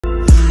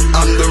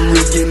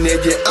Reallionaire,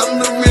 yeah, I'm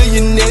the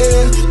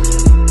Reallionaire.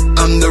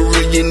 I'm the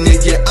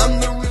Reallionaire, yeah, I'm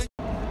the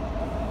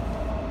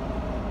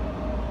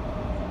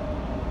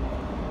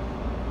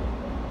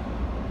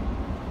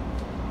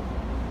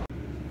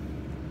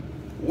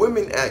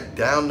Women act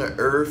down to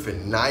earth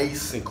and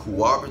nice and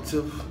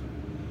cooperative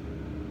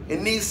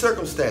in these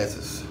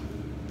circumstances.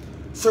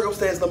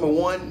 Circumstance number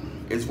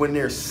one is when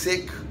they're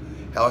sick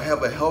or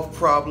have a health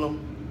problem.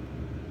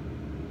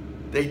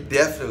 They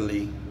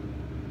definitely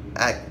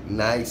act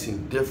nice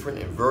and different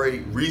and very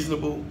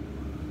reasonable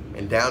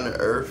and down to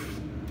earth.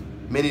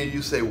 Many of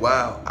you say,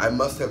 wow, I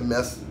must have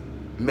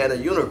met a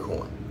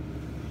unicorn.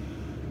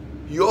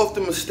 You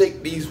often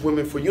mistake these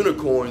women for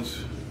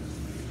unicorns,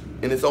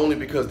 and it's only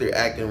because they're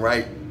acting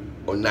right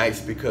or nice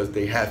because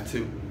they have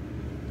to.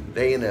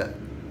 They in a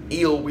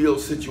ill-will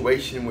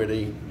situation where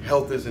their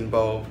health is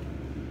involved,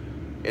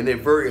 and they're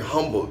very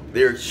humble.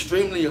 They're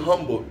extremely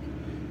humble,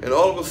 and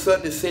all of a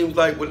sudden it seems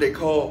like what they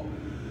call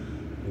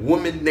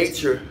woman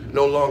nature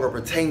no longer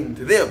pertained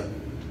to them.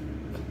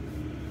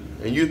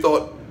 And you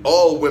thought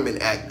all women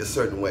act a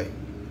certain way.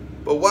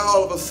 But why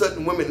all of a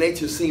sudden women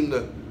nature seem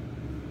to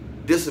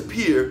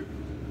disappear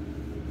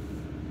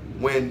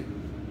when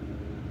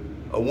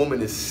a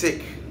woman is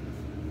sick,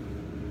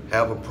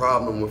 have a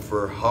problem with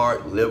her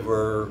heart,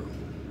 liver,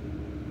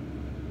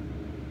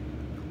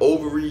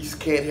 ovaries,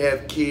 can't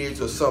have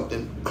kids or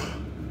something?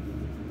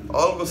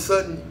 All of a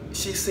sudden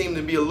she seemed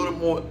to be a lot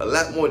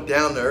more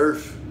down to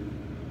earth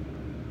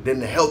than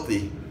the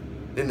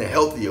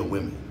healthier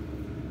women.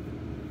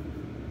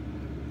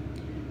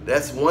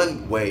 That's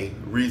one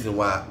reason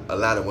why a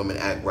lot of women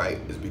act right,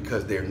 is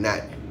because they're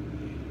not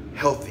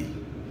healthy.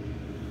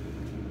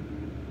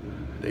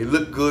 They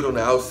look good on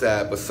the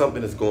outside, but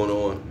something is going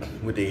on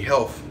with their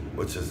health,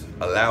 which is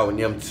allowing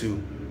them to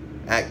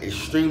act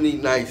extremely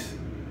nice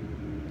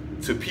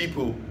to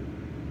people,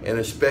 and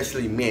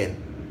especially men,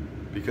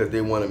 because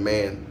they want a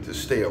man to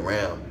stay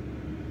around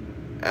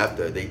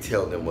after they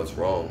tell them what's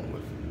wrong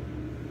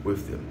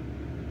with them.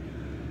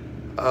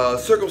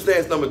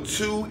 Circumstance number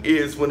two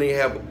is when they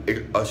have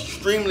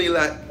extremely a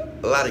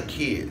lot of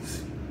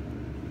kids.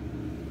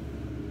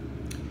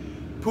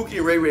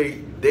 Pookie Ray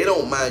Ray, they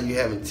don't mind you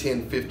having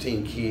 10,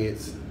 15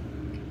 kids.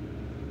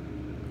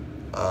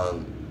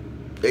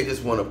 They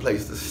just want a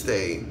place to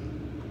stay.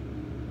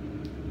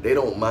 They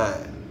don't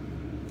mind.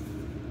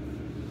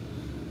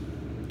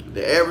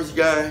 The average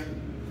guy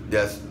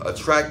that's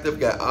attractive,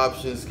 got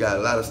options, got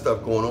a lot of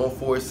stuff going on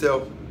for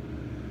himself,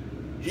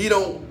 he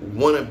don't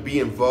want to be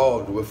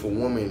involved with a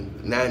woman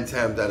 9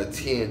 times out of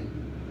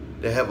 10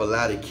 that have a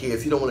lot of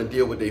kids. He don't want to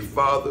deal with their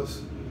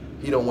fathers.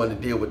 He don't want to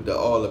deal with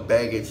all the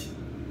baggage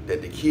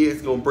that the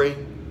kids gonna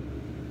bring.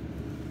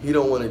 He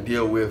don't want to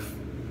deal with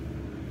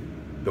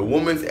the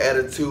woman's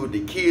attitude,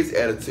 the kids'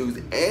 attitudes,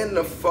 and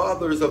the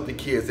fathers of the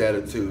kids'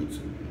 attitudes.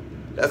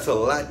 That's a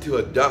lot to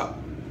adopt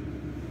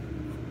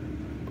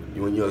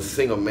when you're a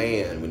single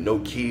man with no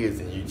kids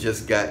and you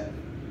just got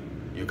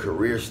your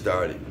career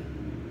started.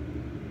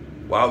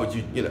 Why would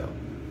you,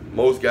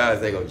 most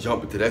guys ain't gonna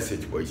jump into that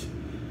situation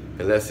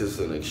unless it's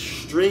an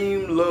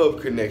extreme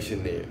love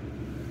connection there.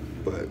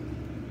 But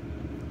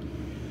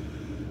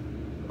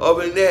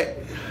other than that,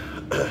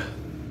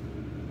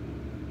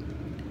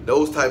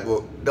 those type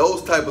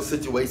of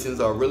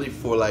situations are really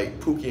for like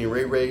Pookie and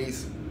Ray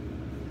Rays,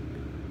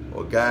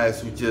 or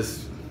guys who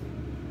just,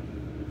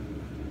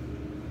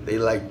 they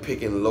like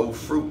picking low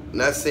fruit.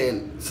 Not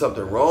saying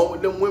something wrong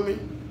with them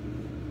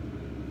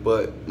women,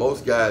 but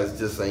most guys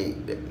just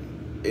ain't,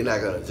 they're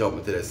not gonna jump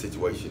into that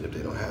situation if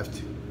they don't have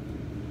to.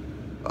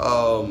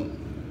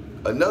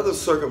 Another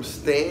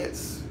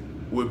circumstance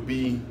would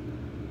be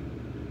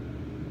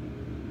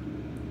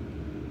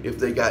if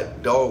they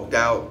got dogged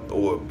out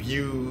or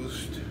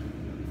abused,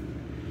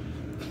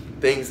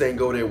 things ain't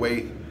go their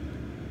way,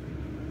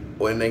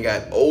 when they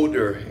got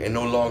older and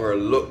no longer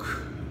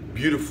look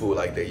beautiful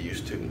like they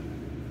used to.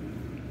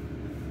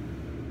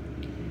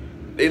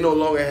 They no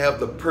longer have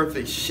the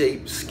perfect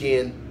shape,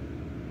 skin,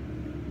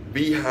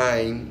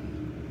 behind,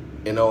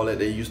 and all that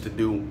they used to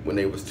do when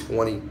they was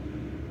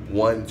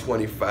 21,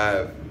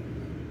 25,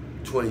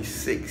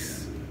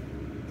 26.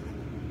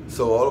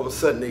 So all of a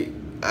sudden they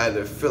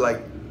either feel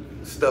like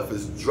stuff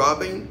is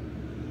dropping,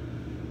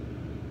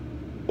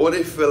 or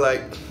they feel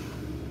like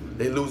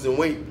they losing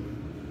weight.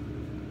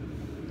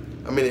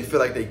 I mean, they feel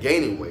like they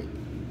gaining weight.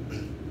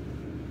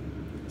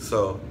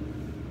 So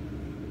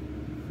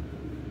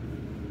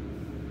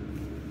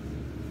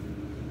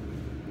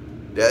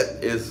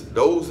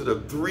those are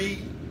the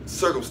 3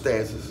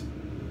 circumstances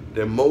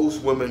that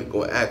most women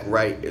gonna act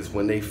right, is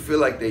when they feel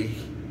like they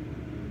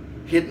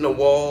hitting the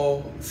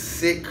wall,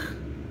 sick,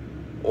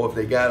 or if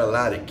they got a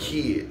lot of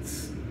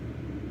kids.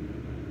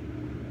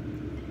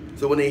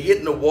 So when they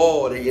hitting the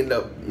wall, they end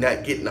up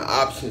not getting the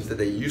options that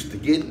they used to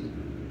getting.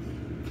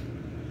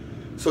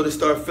 So they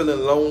start feeling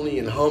lonely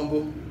and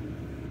humble.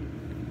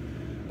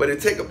 But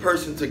it take a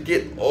person to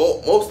get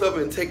most of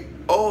it, and take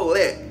all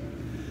that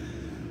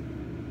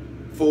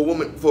for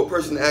a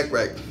person to act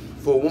right,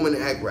 for a woman to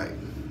act right.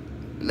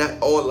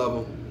 Not all of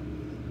them,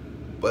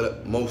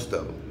 but most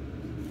of them.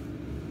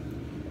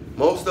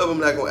 Most of them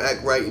not gonna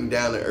act right and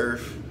down to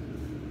earth.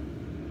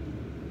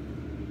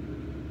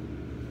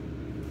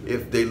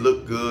 If they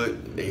look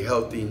good, they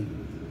healthy,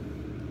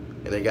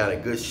 and they got a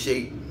good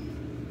shape,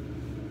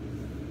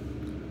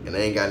 and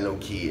they ain't got no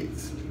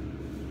kids.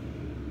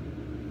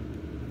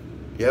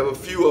 You have a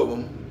few of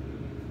them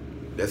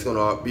that's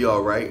gonna be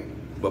all right,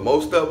 but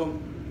most of them,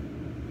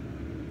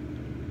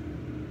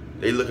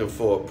 they looking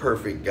for a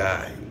perfect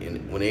guy.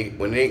 And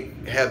when they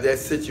have that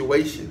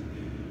situation,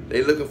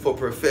 they looking for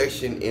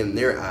perfection in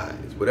their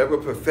eyes, whatever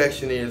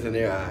perfection is in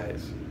their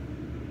eyes.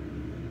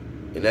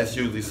 And that's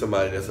usually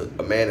somebody that's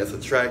a man that's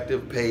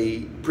attractive,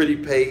 paid, pretty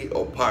paid,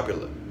 or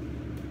popular.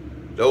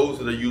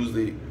 Those are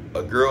usually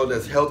a girl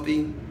that's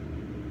healthy,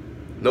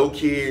 no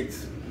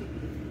kids,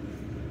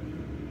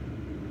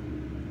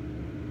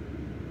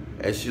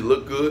 and she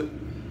look good.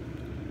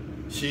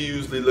 She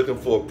usually looking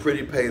for a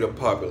pretty paid or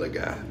popular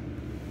guy.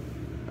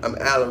 I'm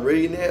Allan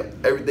Reallionaire.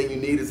 Everything you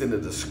need is in the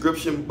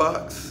description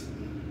box.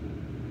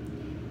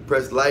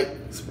 Press like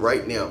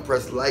right now.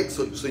 Press like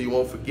so you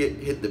won't forget.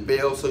 Hit the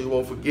bell so you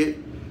won't forget.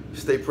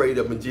 Stay prayed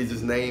up in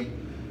Jesus'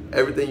 name.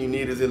 Everything you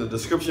need is in the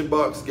description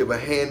box. Give a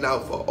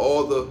handout for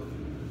all the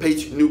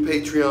new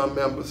Patreon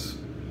members.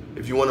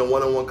 If you want a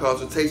one-on-one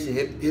consultation,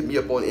 hit me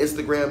up on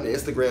Instagram. The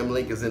Instagram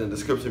link is in the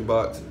description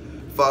box.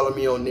 Follow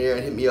me on there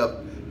and hit me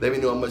up. Let me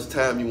know how much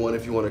time you want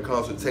if you want a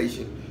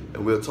consultation,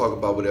 and we'll talk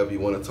about whatever you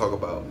want to talk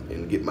about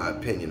and get my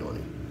opinion on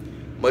it.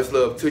 Much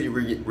love to you,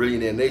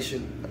 Reallionaire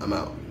Nation. I'm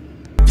out.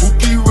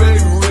 Pookie Ray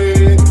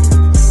Ray.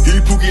 He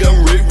Pookie,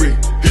 I'm Ray Ray.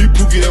 He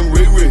Pookie, I'm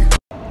Ray Ray.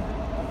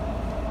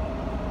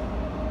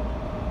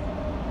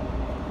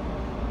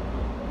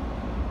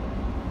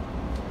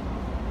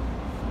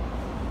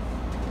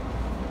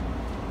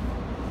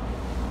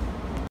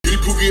 He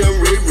Pookie, I'm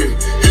Ray Ray.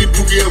 He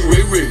Pookie, I'm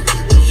Ray Ray.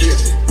 Yeah.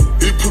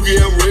 He Pookie,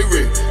 I'm Ray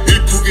Ray. He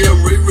Pookie, I'm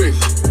Ray Ray.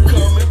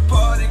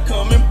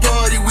 Come and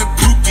party with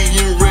Pookie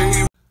and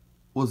Ray.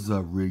 What's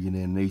up,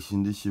 Reallionaire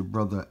Nation? This your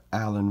brother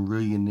Allan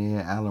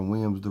Reallionaire, Allan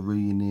Williams the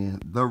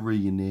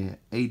Reallionaire,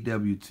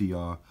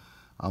 AWTR.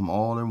 I'm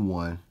all in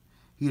one.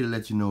 Here to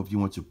let you know if you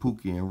want your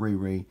Pookie and Ray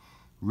Ray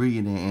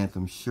Reallionaire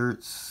Anthem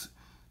shirts.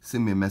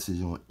 Send me a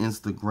message on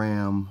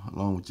Instagram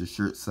along with your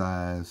shirt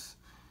size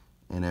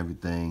and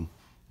everything.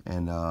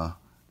 And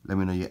let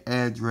me know your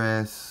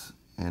address.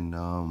 And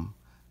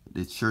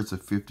the shirts are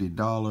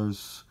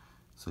 $50,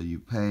 so you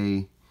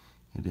pay.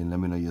 And then let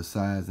me know your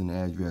size and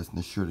address, and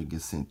the shirt will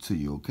get sent to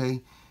you,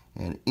 okay?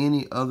 And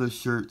any other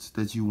shirts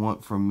that you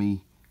want from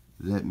me,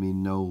 let me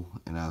know,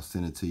 and I'll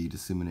send it to you. To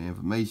send me the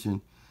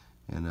information,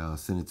 and I'll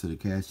send it to the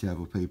Cash App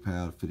or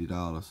PayPal,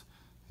 $50,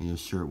 and your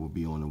shirt will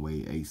be on the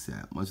way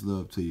ASAP. Much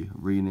love to you.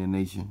 Reallionaire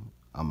Nation,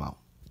 I'm out.